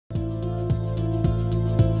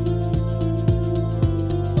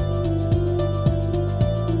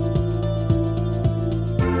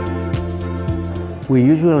We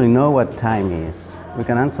usually know what time is. We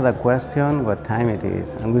can answer the question what time it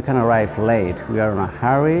is, and we can arrive late. We are in a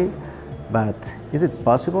hurry, but is it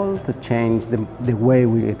possible to change the way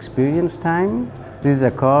we experience time? This is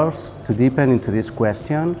a course to deepen into this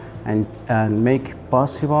question and make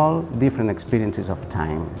possible different experiences of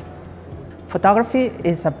time. Photography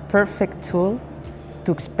is a perfect tool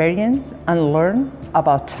to experience and learn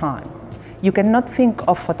about time. You cannot think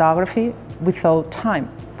of photography without time,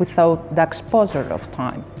 without the exposure of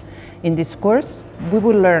time. In this course, we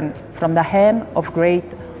will learn from the hand of great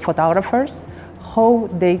photographers how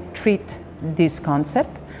they treat this concept,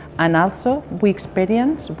 and also we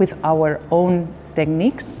experience with our own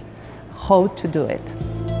techniques how to do it.